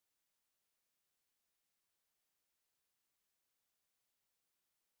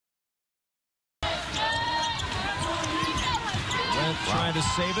to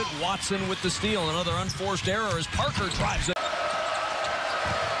save it. Watson with the steal. Another unforced error as Parker drives it.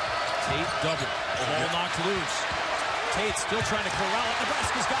 Tate double. The ball knocked loose. Tate still trying to corral it.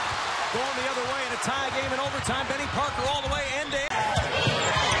 Nebraska's got it. Going the other way in a tie game in overtime. Benny Parker all the way end to end.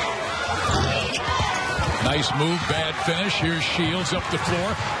 Nice move, bad finish. Here's Shields up the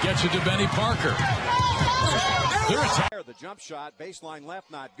floor. Gets it to Benny Parker. The jump shot, baseline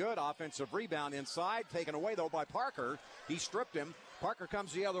left, not good. Offensive rebound inside, taken away though by Parker. He stripped him. Parker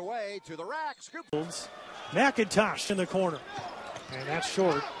comes the other way to the rack. Scoop. McIntosh in the corner. And that's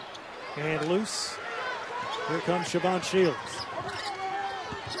short. And loose. Here comes Siobhan Shields.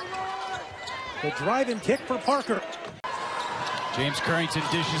 The drive-in kick for Parker. James Currington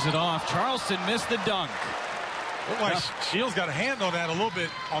dishes it off. Charleston missed the dunk. Looked like Shields got a hand on that a little bit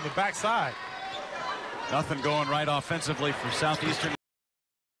on the backside. Nothing going right offensively for Southeastern.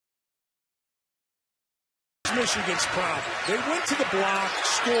 Michigan's problem. They went to the block,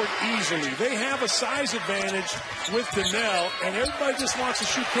 scored easily. They have a size advantage with Donnell, and everybody just wants to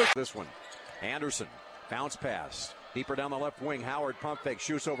shoot quick. This one, Anderson, bounce pass. Deeper down the left wing, Howard pump fake,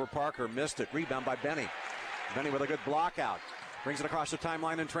 shoots over Parker, missed it. Rebound by Benny. Benny with a good block out. Brings it across the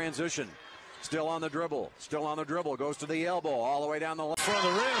timeline in transition. Still on the dribble, goes to the elbow, all the way down the left. Front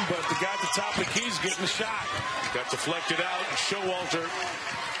of the rim, but the guy at the top of the key is getting the shot. Got deflected out, and Showalter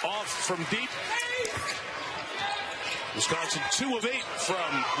off from deep. Wisconsin 2 of 8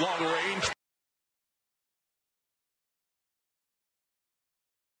 from long range.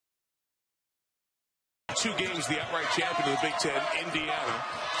 Two games, the outright champion of the Big Ten, Indiana,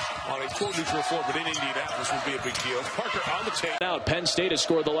 on a neutral floor, but in Indianapolis would be a big deal. Parker on the tape. Now Penn State has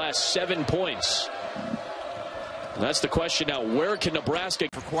scored the last 7 points. And that's the question now. Where can Nebraska?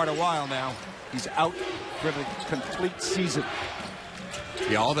 For quite a while now. He's out for the complete season.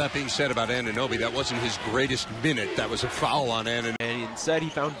 Yeah, all that being said about Anunoby, that wasn't his greatest minute. That was a foul on Anunoby. And instead he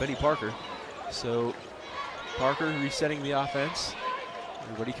found Benny Parker. So Parker resetting the offense.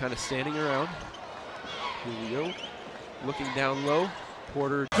 Everybody kind of standing around. Here we go. Looking down low.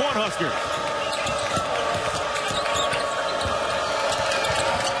 Porter. Cornhusker.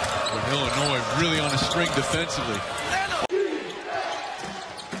 Illinois really on a string defensively.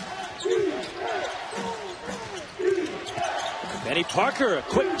 Benny Parker, a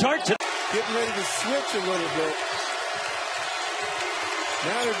quick dart to. Getting ready to switch a little bit.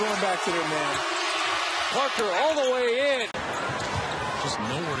 Now they're going back to their man. Parker all the way in. Just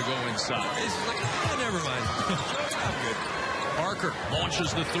nowhere to go inside. It's like, never mind. I'm good. Parker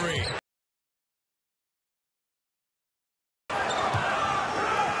launches the three.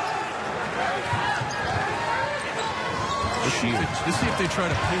 Let's see if they try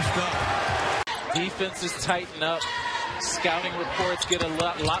to post up. Defenses tighten up. Scouting reports get a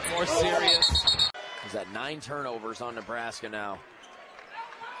lot more serious. He's at 9 turnovers on Nebraska now.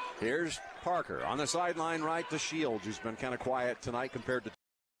 Here's Parker on the sideline right to Shields, who's been kind of quiet tonight compared to.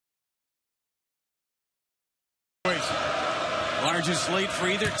 Largest lead for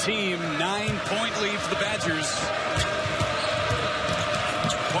either team. 9-point lead for the Badgers.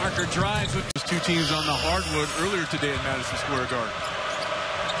 Parker drives with those two teams on the hardwood earlier today at Madison Square Garden.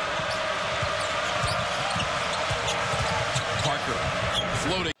 Parker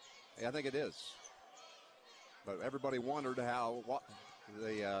floating. Yeah, I think it is. But everybody wondered what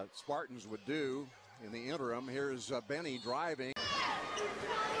the Spartans would do in the interim. Here's Benny driving.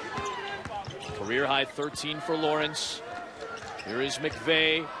 Career high 13 for Lawrence. Here is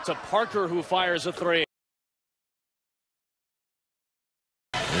McVeigh. It's a Parker who fires a three.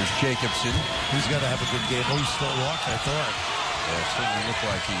 There's Jacobson. He's got to have a good game. Oh, he's still walking, I thought. Yeah, it certainly looked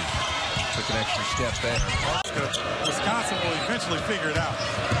like he took an extra step back. Wisconsin will eventually figure it out.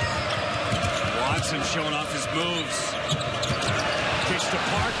 Watson showing off his moves. Pitch to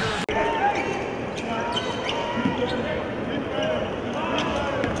Parker.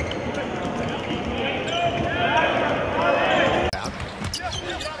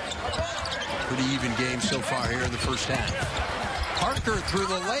 Pretty even game so far here in the first half. Parker through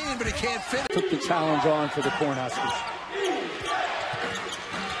the lane, but he can't finish. Took the challenge on for the Cornhuskers.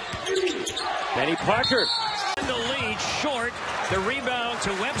 Benny Parker. The lead short. The rebound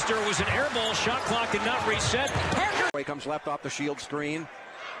to Webster was an air ball. Shot clock did not reset. Parker. He comes left off the Shield screen.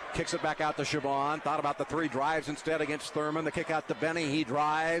 Kicks it back out to Siobhan. Thought about the three, drives instead against Thurman. The kick out to Benny. He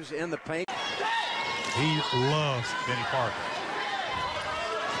drives in the paint. He loves Benny Parker.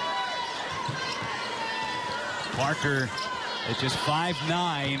 Parker at just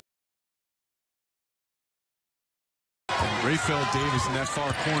 5'9". Rayfeld Davis in that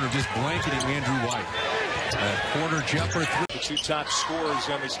far corner just blanketing Andrew White. Corner jumper. The two top scorers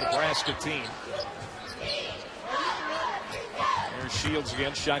on this Nebraska team. There's Shields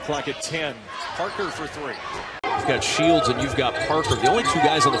again. Shot clock at 10. Parker for three. You've got Shields and you've got Parker. The only two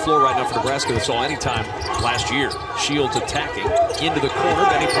guys on the floor right now for Nebraska that saw any time last year. Shields attacking into the corner.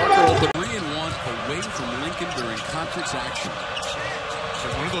 Benny Parker open. 3-1 away from Lincoln during conference action. So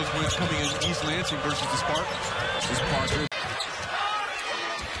one of those wins coming in East Lansing versus the Spartans. This is Parker.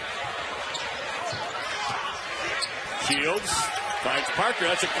 Shields finds Parker.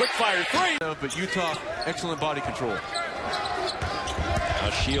 That's a quick fire three. But Utah, excellent body control. Now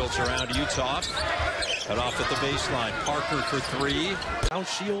Shields around Utah. Cut off at the baseline. Parker for three. Now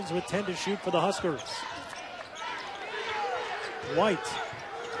Shields with 10 to shoot for the Huskers. White.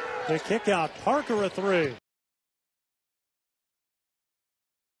 The kick out. Parker a three.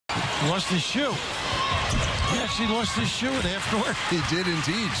 Lost his shoe. He actually lost his shoe at half-court. He did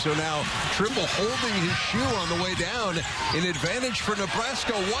indeed. So now Trimble holding his shoe on the way down. An advantage for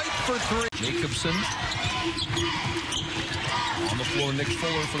Nebraska. White for three. Jacobson. On the floor, Nick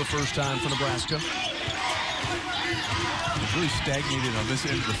Fuller for the first time for Nebraska. He's really stagnated on this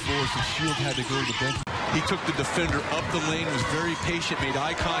end of the floor since Shields had to go to the bench. He took the defender up the lane, was very patient, made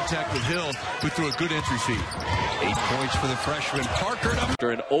eye contact with Hill, who threw a good entry feed. 8 points for the freshman. Parker.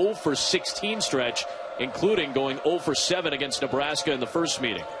 After an 0 for 16 stretch, including going 0 for 7 against Nebraska in the first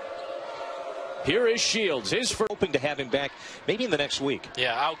meeting. Here is Shields. His first. Hoping to have him back maybe in the next week.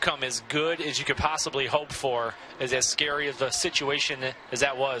 Yeah, outcome as good as you could possibly hope for. As scary of a situation as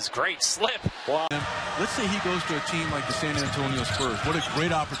that was. Great slip. Wow. Let's say he goes to a team like the San Antonio Spurs. What a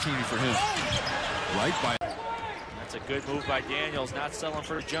great opportunity for him. Right by. That's a good move by Daniels. Not settling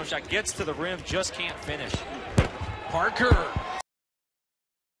for a jump shot. Gets to the rim, just can't finish. Parker.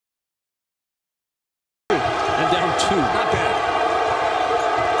 And down 2. Not bad.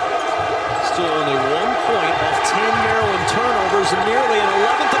 Still only 1 point off 10 Maryland turnovers and nearly an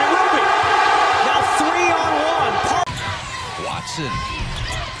 11th, and it will be. Now 3-on-1. Watson.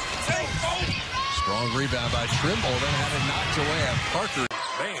 Strong rebound by Trimble. Then had it knocked away at Parker.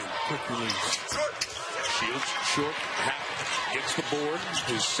 Man, quick release. Shields short, gets the board,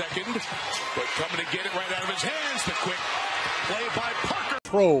 his second, but coming to get it right out of his hands. The quick play by Parker.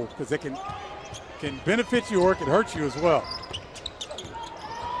 Control, because it can benefit you or it can hurt you as well.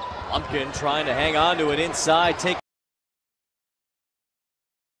 Lumpkin trying to hang on to it inside.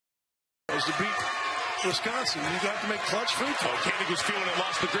 As to beat Wisconsin, you got to make clutch free throw. Koenig was feeling it,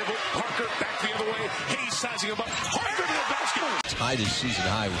 lost the dribble. Parker back the other way. Hayes sizing him up. Parker to the basket. Tied his season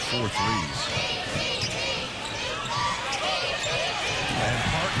high with 4 threes. And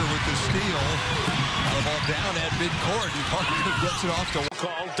Parker with the steal. The ball down at midcourt, and Parker gets it off to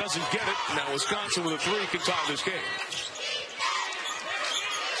call. Doesn't get it. Now Wisconsin with a 3 can tie this game.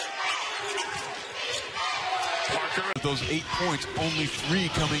 Parker. Those 8 points, only 3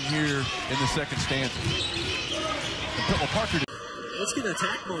 coming here in the second stanza. And Parker. Let's get in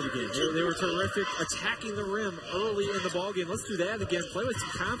attack mode again. They were terrific attacking the rim early in the ballgame. Let's do that again. Play with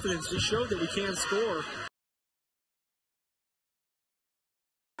some confidence. We showed that we can score.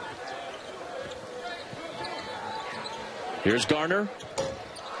 Here's Garner.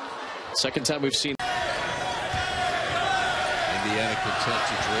 Second time we've seen. Indiana content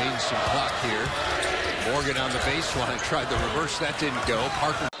to drain some clock here. Morgan on the baseline tried the reverse. That didn't go.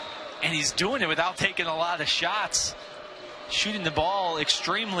 Parker. And he's doing it without taking a lot of shots. Shooting the ball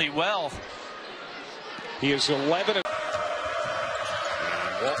extremely well. He is 11. And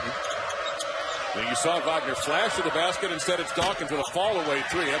Walton. Now you saw Wagner flash to the basket. Instead, it's Dawkins with a fall-away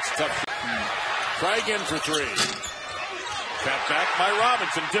 3. That's tough. Try again for 3. Cut back by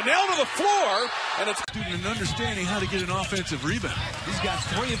Robinson. Donnell to the floor. And it's student and understanding how to get an offensive rebound. He's got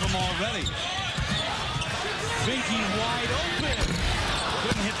 3 of them already. Binky wide open.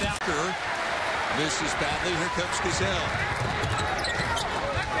 Couldn't hit that. Misses badly. Here comes Gazelle.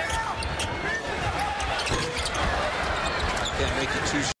 Can't make it too